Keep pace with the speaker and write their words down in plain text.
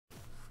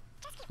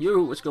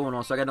Yo, what's going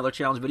on? So I got another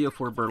challenge video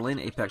for Berlin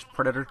Apex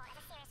Predator.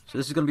 So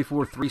this is going to be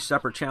for 3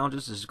 separate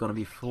challenges. This is going to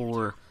be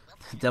for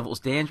the Devil's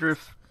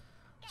Dandruff,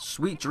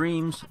 Sweet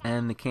Dreams,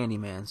 and the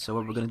Candyman. So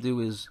what we're going to do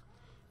is,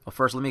 well,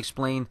 first let me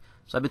explain.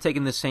 So I've been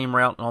taking this same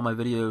route in all my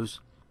videos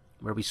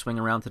where we swing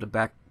around to the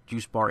back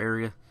juice bar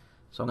area.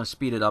 So I'm going to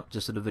speed it up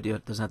just so the video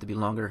doesn't have to be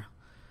longer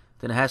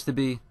than it has to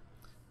be.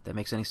 If that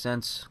makes any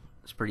sense.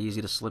 It's pretty easy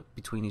to slip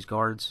between these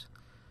guards.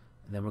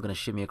 And then we're going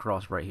to shimmy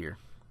across right here.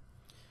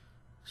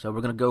 So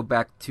we're going to go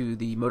back to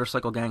the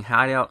motorcycle gang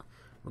hideout.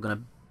 We're going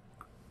to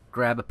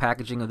grab a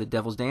packaging of the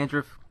Devil's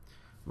Dandruff.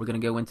 We're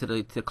going to go into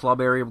the club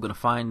area. We're going to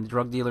find the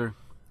drug dealer.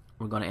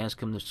 We're going to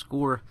ask him to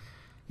score.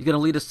 He's going to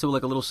lead us to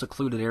like a little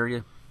secluded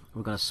area.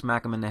 We're going to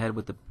smack him in the head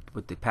with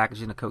the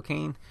packaging of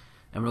cocaine,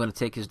 and we're going to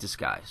take his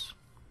disguise.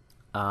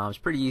 It's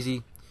pretty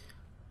easy.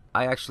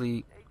 I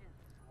actually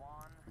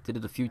did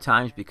it a few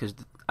times because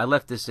I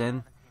left this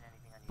in,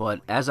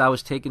 but as I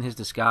was taking his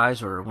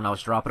disguise, or when I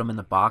was dropping him in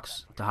the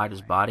box to hide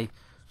his body,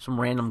 some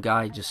random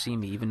guy just seen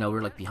me, even though we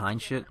were like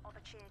behind shit.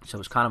 So it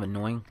was kind of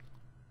annoying.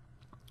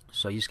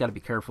 So you just got to be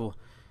careful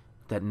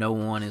that no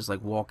one is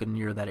like walking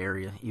near that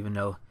area, even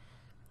though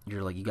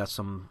you're like you got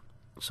some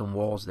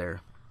walls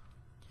there.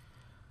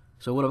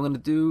 So what I'm gonna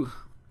do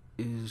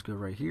is go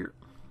right here,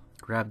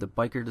 grab the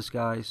biker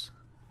disguise,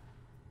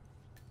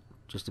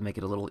 just to make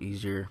it a little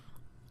easier.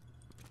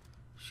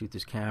 Shoot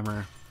this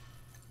camera,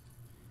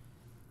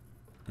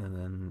 and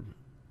then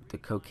the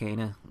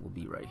cocaine will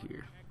be right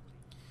here,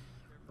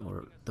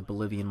 or the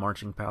Bolivian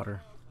marching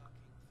powder.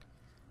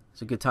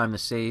 It's a good time to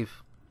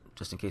save,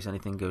 just in case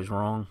anything goes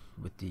wrong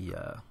with the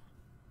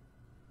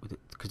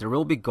because there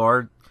will be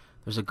guard.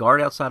 There's a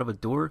guard outside of a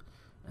door,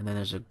 and then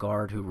there's a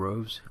guard who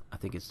roves. I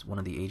think it's one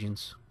of the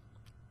agents.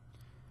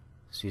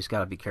 So you just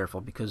gotta be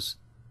careful, because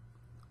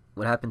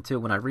what happened too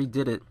when I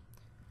redid it,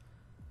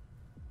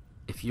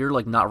 if you're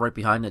like not right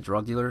behind the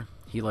drug dealer,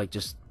 he like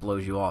just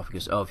blows you off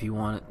because, oh, if you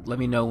want, let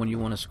me know when you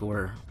want to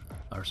score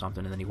or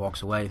something, and then he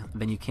walks away.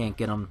 Then you can't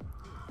get him,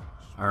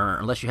 or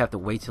unless you have to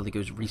wait till he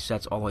goes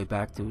resets all the way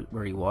back to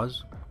where he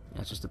was.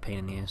 That's just a pain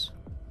in the ass.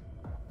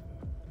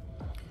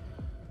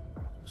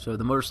 So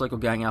the motorcycle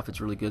gang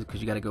outfit's really good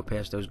because you got to go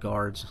past those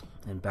guards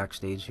and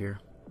backstage here.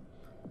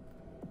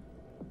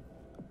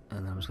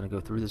 And I'm just gonna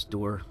go through this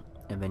door,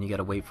 and then you got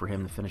to wait for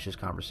him to finish his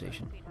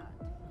conversation.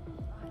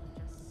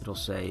 It'll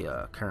say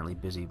currently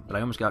busy, but I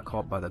almost got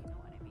caught by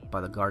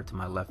the guard to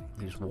my left.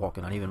 He was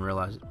walking, I didn't even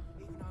realize it.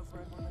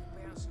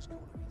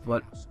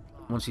 But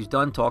once he's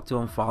done, talk to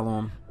him, follow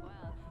him,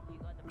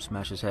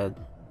 smash his head,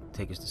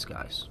 take his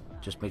disguise.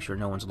 Just make sure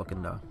no one's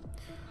looking though.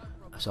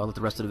 So I'll let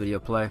the rest of the video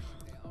play.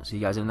 See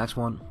you guys in the next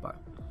one. Bye.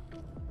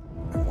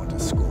 I want to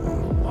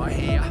score. I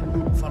hear.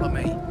 Follow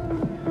me.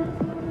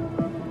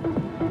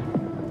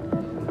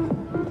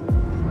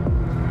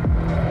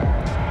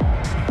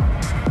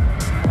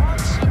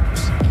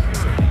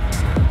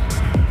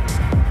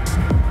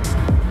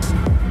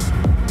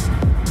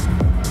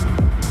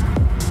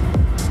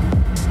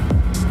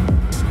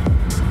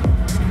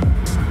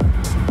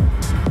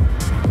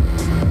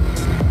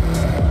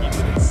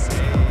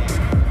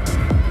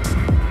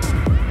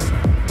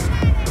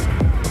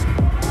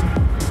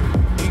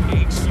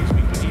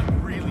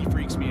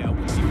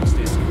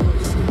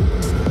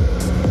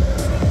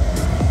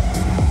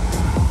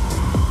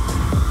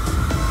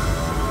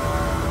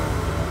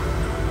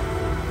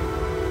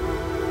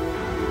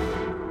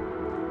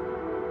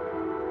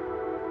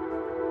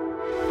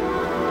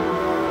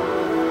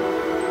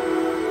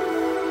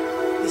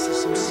 This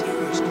is some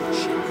serious good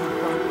shit. You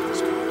run with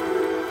this guy.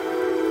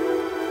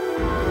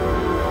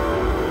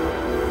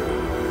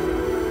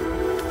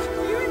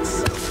 You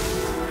insane?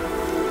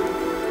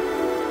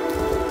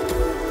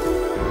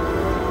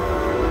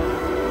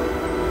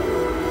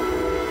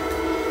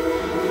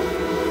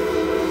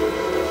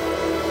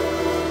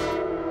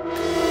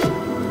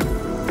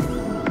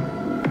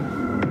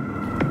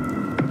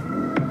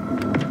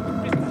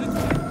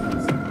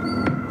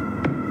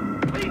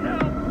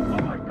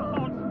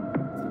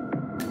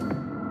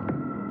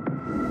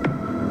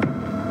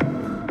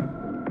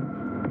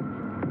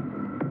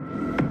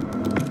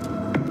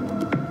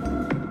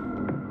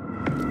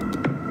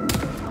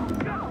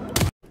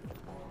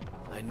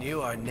 I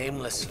knew our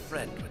nameless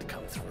friend would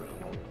come through.